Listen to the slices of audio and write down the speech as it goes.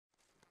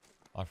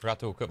I forgot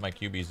to equip my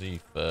QBZ.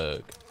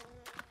 Fuck.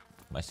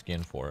 My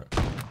skin for it.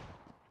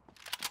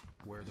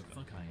 Where the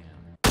fuck I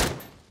am?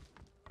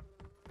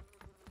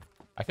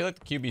 I feel like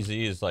the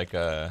QBZ is like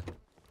a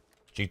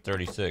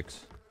G36.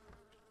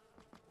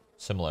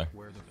 Similar.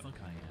 Where the fuck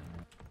I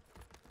am?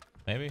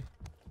 Maybe.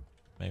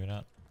 Maybe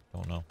not.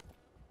 Don't know.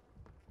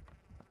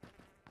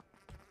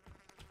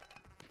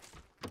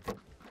 Fuck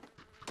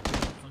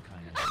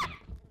I am.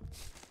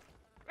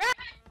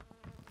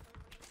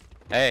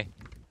 Hey.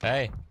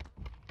 Hey.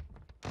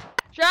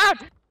 Shroud!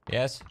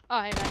 Yes.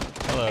 Oh, hey, man.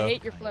 Hello. I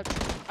hate your flips.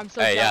 I'm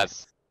so Hey, yeah.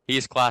 jealous.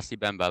 He's Classy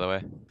Ben, by the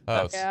way.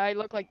 Oh. Yeah, I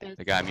look like this.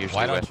 The guy I'm usually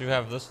Why with. don't you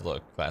have this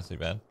look, Classy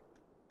Ben?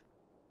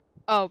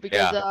 Oh,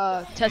 because,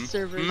 Yeah. test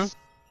servers.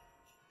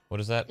 What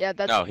is that? Yeah,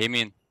 that's... No, he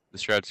mean the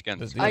Shroud skins.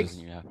 This- He I-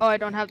 doesn't even have. Oh, I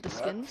don't have the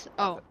skins?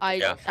 Oh,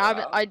 Yeah.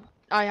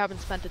 I haven't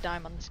spent a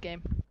dime on this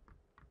game.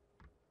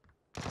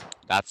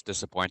 That's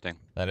disappointing.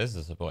 That is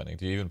disappointing.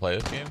 Do you even play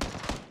this game?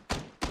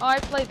 Oh, I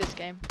played this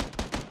game.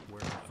 Where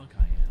the fuck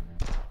I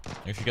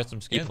am? You should get some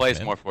He skins. plays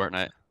man. more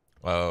Fortnite.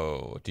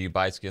 Oh, do you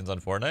buy skins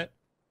on Fortnite?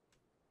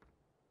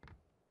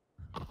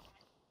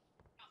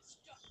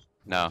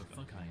 No. Where the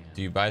fuck I am?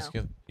 Do you buy No.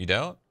 skins? You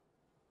don't?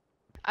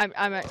 I'm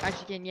actually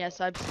kidding. Yes,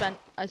 I spent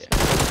money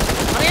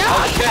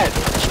Oh shit!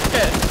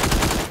 Shit!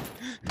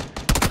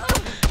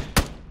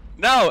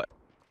 No!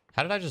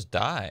 How did I just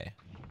die?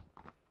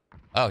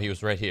 Oh, he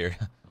was right here.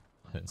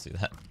 I didn't see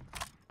that.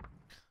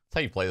 That's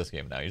how you play this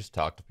game now. You just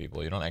talk to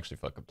people. You don't actually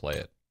fucking play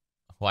it.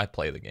 Well, I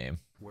play the game.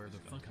 Where the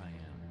fuck I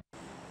am?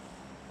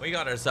 We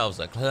got ourselves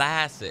a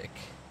classic.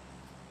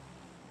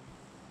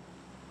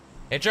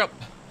 Hey, jump.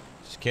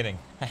 Just kidding.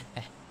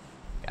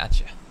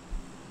 Gotcha.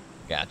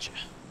 Gotcha.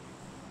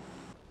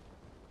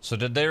 So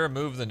did they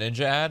remove the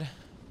ninja ad?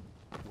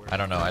 I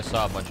don't know. I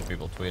saw a bunch of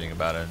people tweeting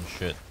about it and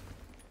shit.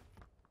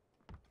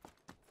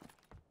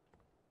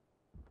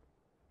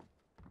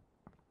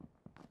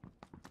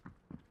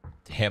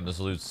 Damn, this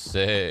loot's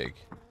sick.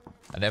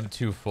 An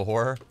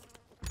M24?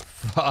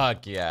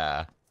 Fuck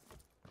yeah.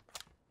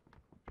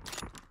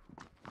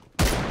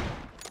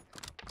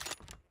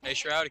 Hey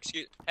Shroud,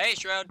 excuse. Hey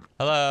Shroud.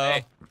 Hello.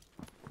 Hey.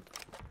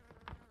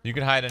 You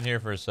can hide in here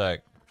for a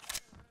sec.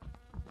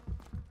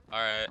 All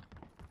right.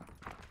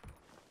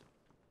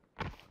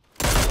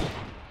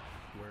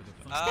 Where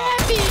the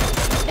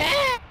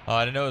fuck? Oh,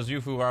 I didn't know it was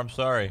you, Fubar. I'm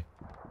sorry.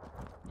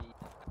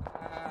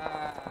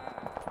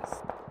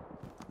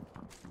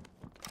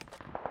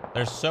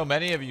 There's so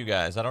many of you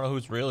guys. I don't know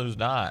who's real, who's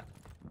not.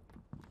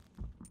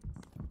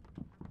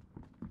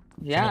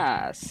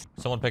 Yes.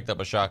 Someone picked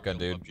up a shotgun,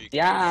 dude.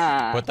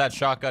 Yeah. Put that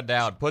shotgun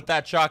down. Put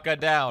that shotgun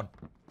down.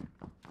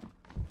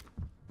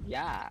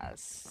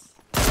 Yes.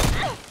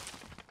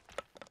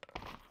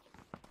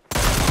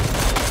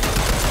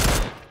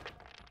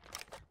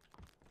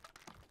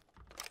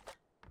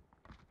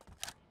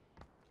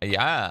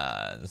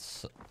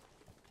 Yes.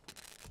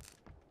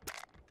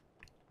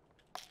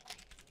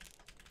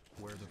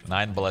 Where the fuck?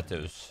 9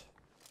 bulletos.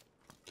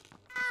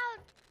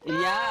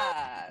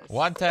 Yes.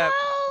 One tap.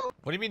 No!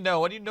 What do you mean no?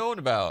 What are you knowing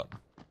about?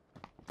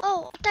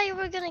 Oh, I thought you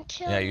were gonna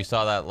kill Yeah, me. you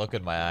saw that look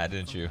in my eye,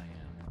 didn't you?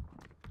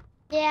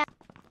 Yeah.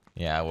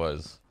 Yeah, I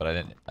was, but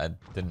I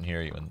didn't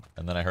hear you,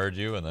 and then I heard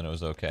you, and then it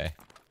was okay.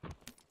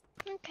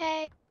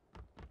 Okay.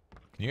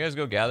 Can you guys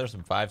go gather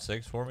some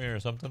 5.6 for me or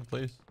something,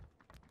 please?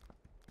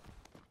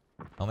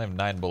 I only have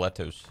 9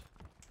 bulletos.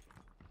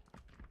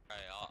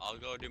 Alright, I'll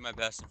go do my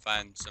best and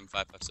find some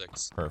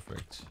 5.56.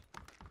 Perfect.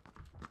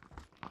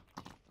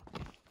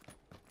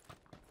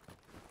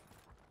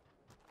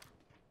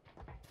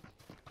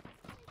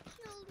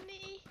 Killed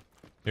me.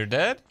 You're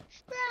dead?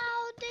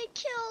 Shroud, they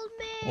killed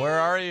me. Where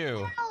are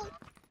you? Shroud,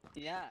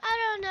 Yeah. I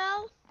don't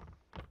know.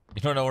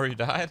 You don't know where you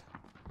died?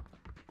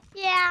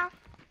 Yeah.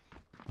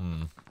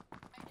 Hmm.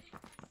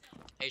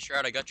 Hey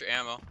Shroud, I got your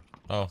ammo.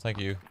 Oh, thank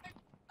you.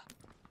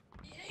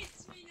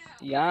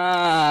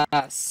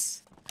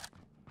 Yes.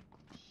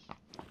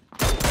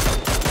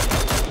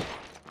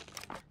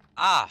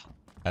 Ah!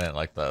 I didn't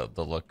like the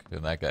look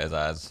in that guy's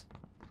eyes.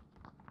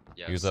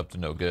 Yes. He was up to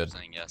no good.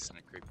 Saying yes in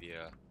a creepy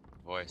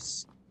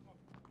voice.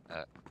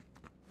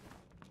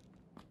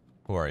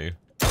 Who are you?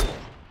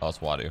 Oh, it's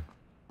Wadu.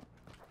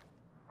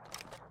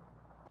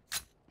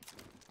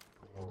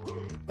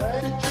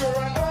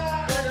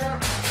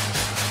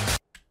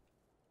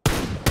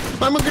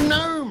 I'm a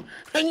gnome,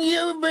 and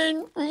you've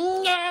been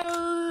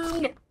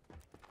gnomed.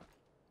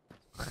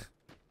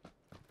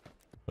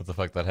 What the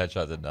fuck? That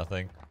headshot did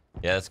nothing.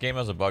 Yeah, this game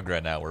has a bug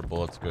right now where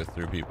bullets go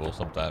through people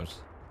sometimes.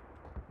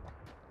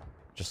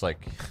 Just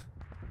like,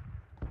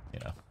 you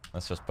know,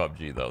 that's just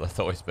PUBG though. That's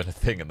always been a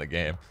thing in the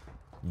game.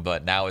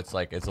 But now it's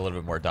like, it's a little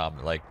bit more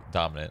dominant.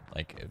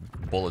 Like,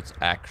 bullets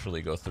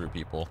actually go through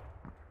people.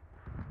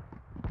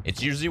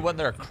 It's usually when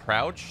they're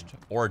crouched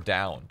or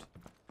downed.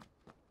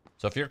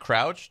 So if you're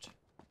crouched,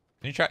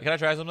 can I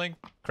try something?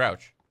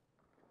 Crouch.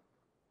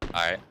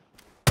 Alright.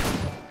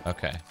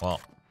 Okay, well.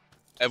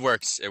 It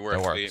works. It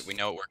works. works. We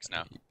know it works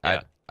now.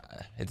 Yeah.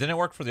 It didn't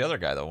work for the other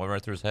guy though. Went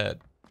right through his head.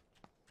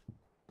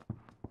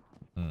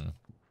 Hmm.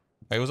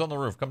 Hey, who's on the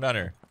roof? Come down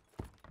here.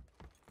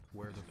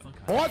 Where the fuck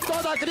I am? Вот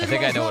туда I крикнул,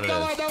 think I know what хоп, it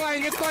давай, is. давай,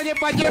 никто не What's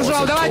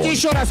поддержал, it давайте called?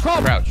 еще раз, хоп,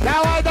 Crouch.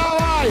 давай,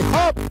 давай,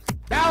 хоп,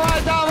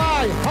 давай,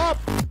 давай, хоп,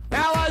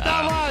 давай, Ah.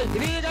 давай,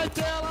 двигай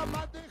телом,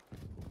 отдых.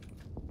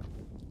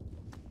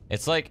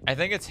 It's like, I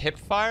think it's hip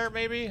fire,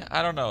 maybe?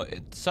 I don't know.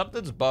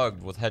 Something's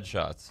bugged with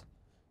headshots.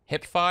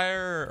 Hip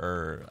fire,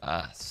 or...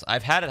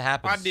 I've had it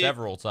happen Wadu.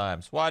 several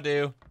times.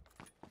 Wadu.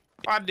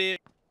 Wadu.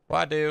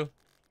 Wadu.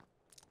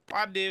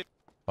 Wadu.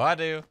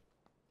 Wadu.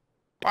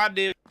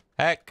 Wadu.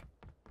 Heck.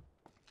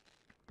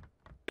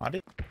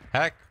 Wadu.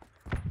 Heck.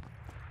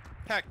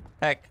 Heck.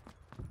 Heck.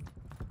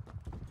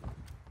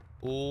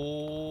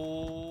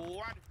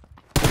 Oh. Wadu.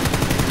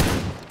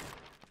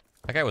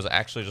 That guy was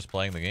actually just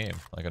playing the game,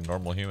 like a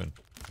normal human.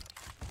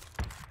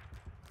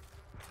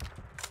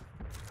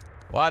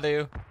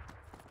 Wadu.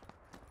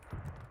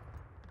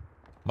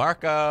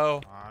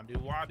 Marco. Wadu.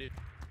 Wadu.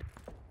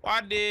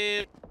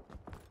 Wadu.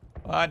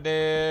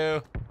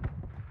 Wadu.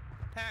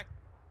 Heck.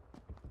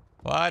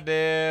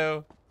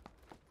 Wadu.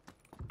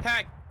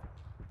 Heck.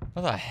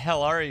 Where the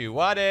hell are you?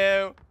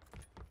 Wadu.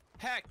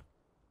 Heck.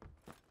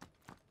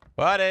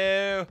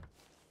 Wadu.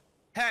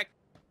 Heck.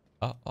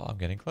 Oh, I'm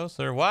getting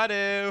closer.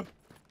 Wadu.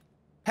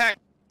 Heck.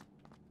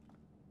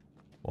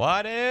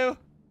 Wadu.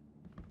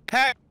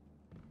 Heck.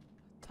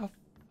 The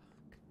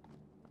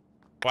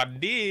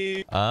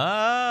Wadu.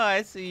 Ah,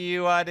 I see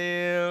you,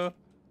 Wadu.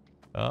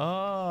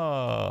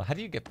 Oh, how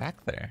do you get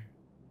back there?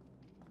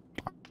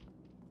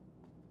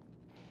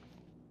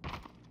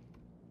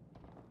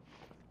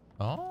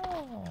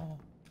 Oh.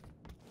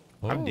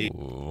 I'm deep.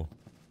 Ooh.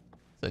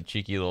 It's a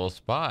cheeky little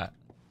spot.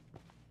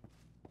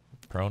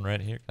 Prone right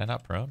here. Can I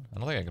not prone? I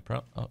don't think I can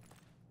prone. Oh.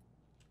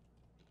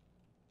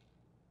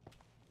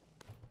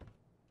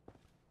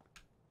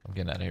 I'm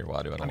getting out of here,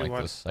 Wadu. I don't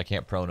like this. I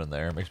can't prone in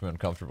there. It makes me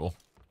uncomfortable.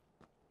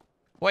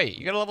 Wait,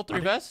 you got a level 3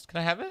 vest? Can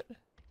I have it?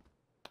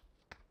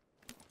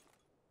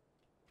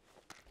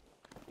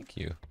 Thank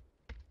you.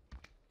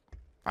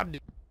 Wadu.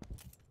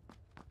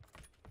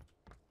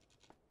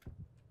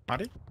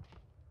 Wadu.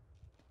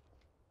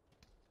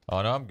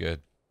 Oh, no, I'm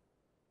good.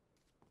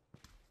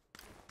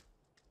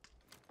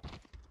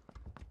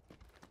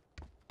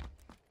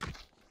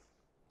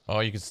 Oh,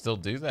 you can still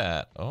do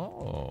that.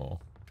 Oh.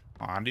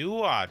 Wadu.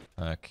 Wadu.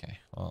 Okay.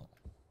 Well,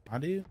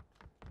 Wadu.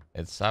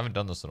 I haven't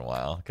done this in a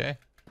while. Okay.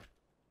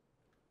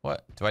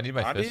 What? Do I need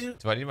my fist?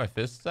 Do I need my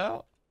fists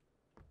out?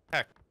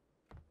 Heck.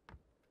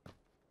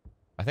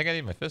 I think I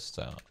need my fists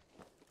out.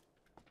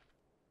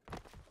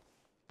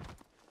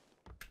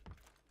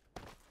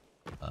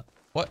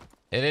 What?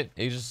 It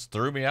just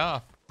threw me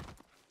off.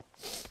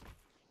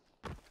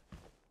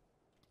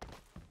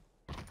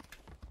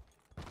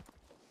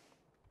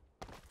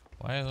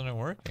 Why isn't it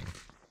working?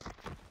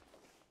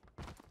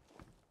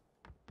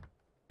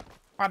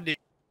 Wadu.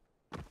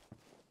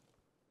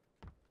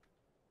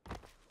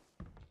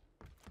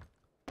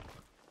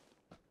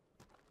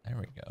 There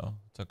we go.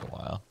 Took a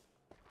while.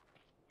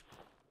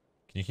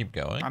 Can you keep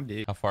going?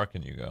 Wadu. How far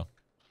can you go?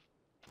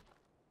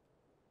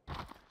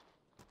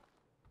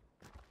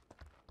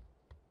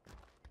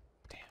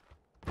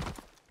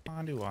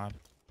 Wadu. Wadu.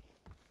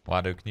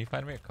 Wadu, can you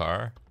find me a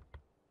car?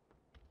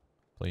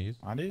 Please?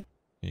 Wadu.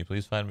 Can you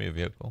please find me a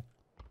vehicle?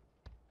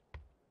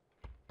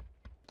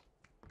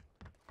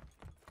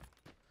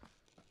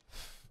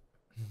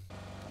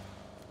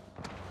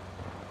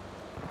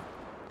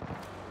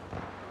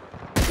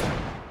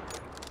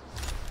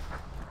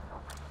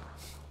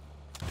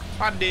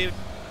 Wadu.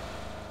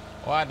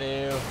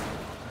 Wadu.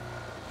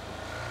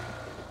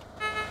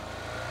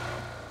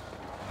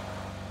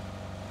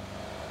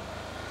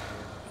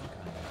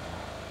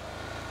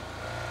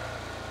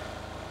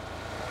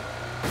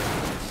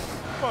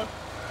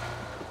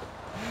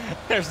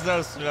 There's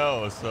no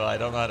snow, so I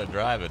don't know how to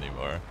drive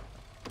anymore.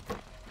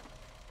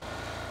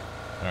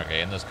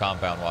 Okay, in this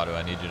compound, Wadu,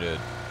 I need you to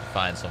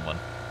find someone.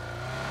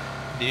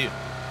 Dude.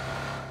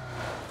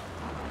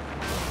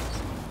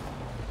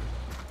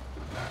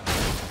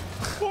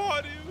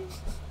 Wadu.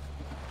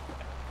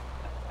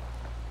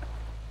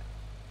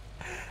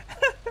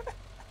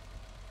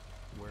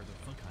 Where the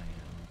fuck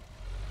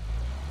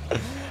I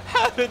am?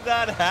 How did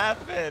that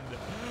happen?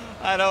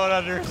 I don't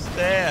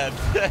understand.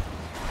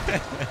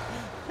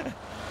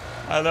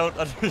 I don't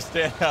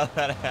understand how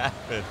that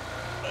happened.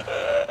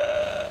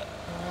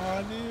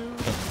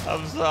 Wadu.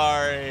 I'm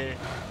sorry.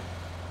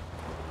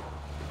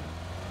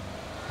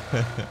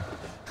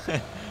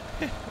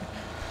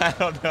 I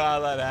don't know how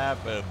that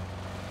happened.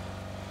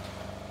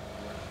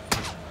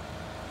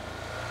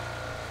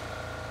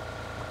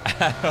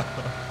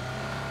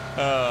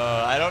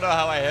 I don't know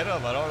how I hit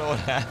him. I don't know what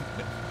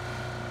happened.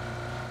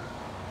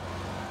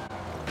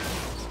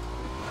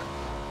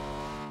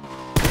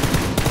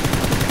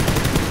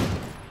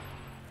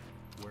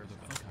 Where the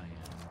fuck I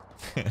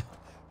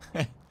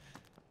am?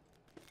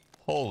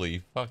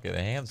 Holy fucking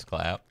hands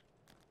clap.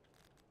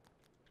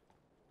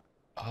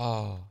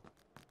 Oh.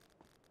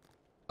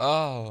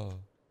 Oh.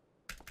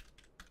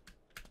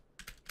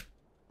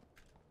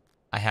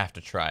 I have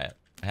to try it.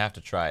 I have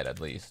to try it at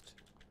least.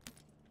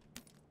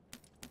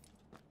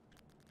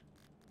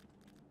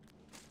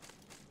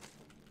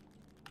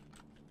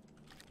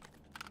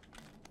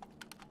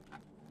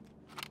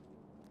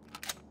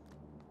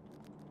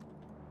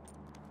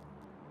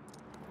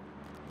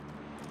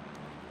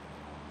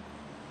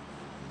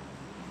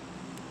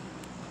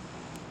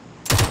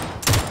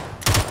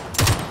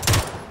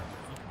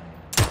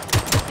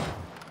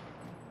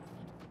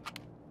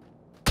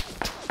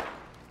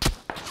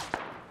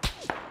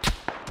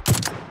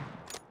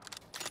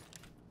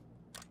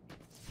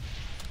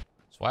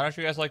 Why don't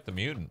you guys like the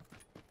mutant?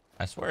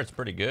 I swear it's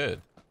pretty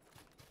good.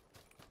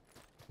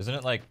 Isn't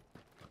it like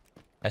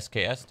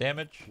SKS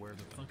damage? Where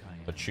the fuck I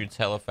am? But shoots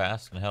hella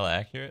fast and hella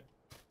accurate?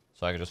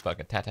 So I can just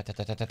fucking ta ta ta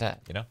ta ta ta ta,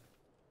 you know?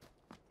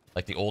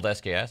 Like the old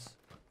SKS?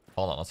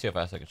 Hold on, let's see how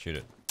fast I can shoot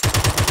it.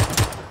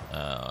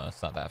 Oh,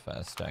 it's not that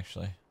fast,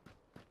 actually.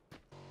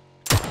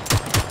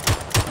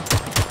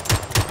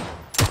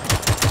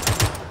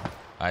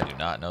 I do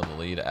not know the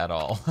lead at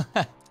all.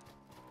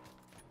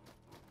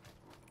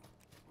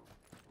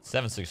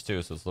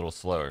 7.62, so it's a little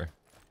slower.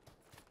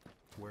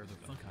 Where the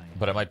fuck I am?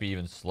 But it might be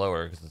even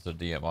slower because it's a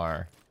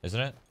DMR. Isn't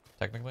it?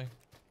 Technically?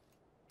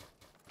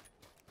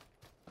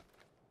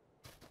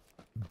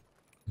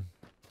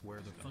 Where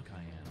the fuck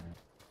I am?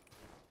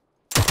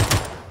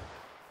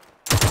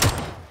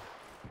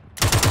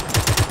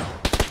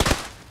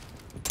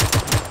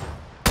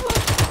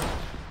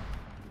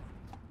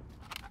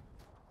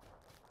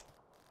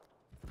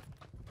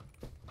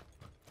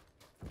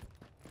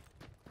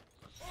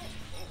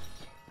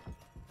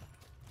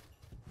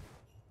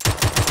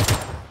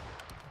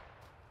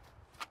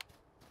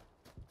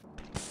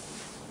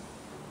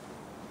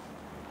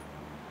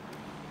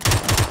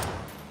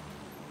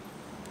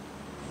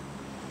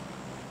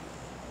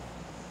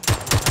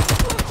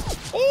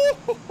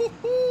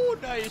 Oh,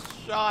 nice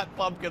shot,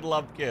 Pumpkin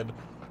Lumpkin.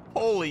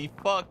 Holy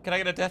fuck. Can I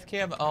get a death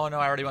cam? Oh no,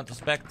 I already went to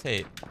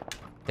spectate.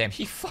 Damn,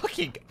 he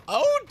fucking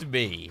owned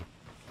me.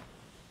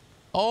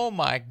 Oh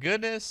my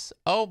goodness.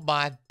 Oh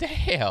my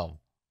damn.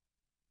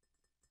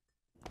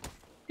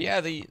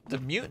 Yeah, the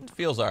mutant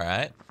feels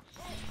alright.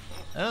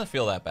 It doesn't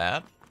feel that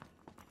bad.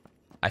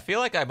 I feel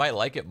like I might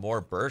like it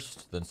more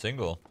burst than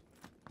single.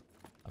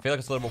 I feel like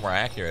it's a little bit more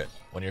accurate.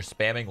 When you're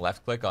spamming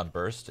left click on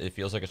burst, it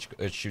feels like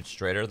it shoots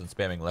straighter than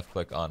spamming left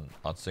click on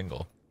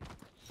single.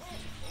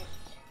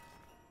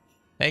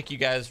 Thank you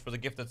guys for the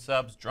gifted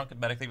subs. Drunken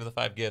Medic, thank you for the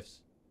 5 gifts.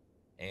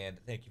 And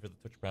thank you for the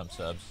Twitch Prime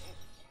subs.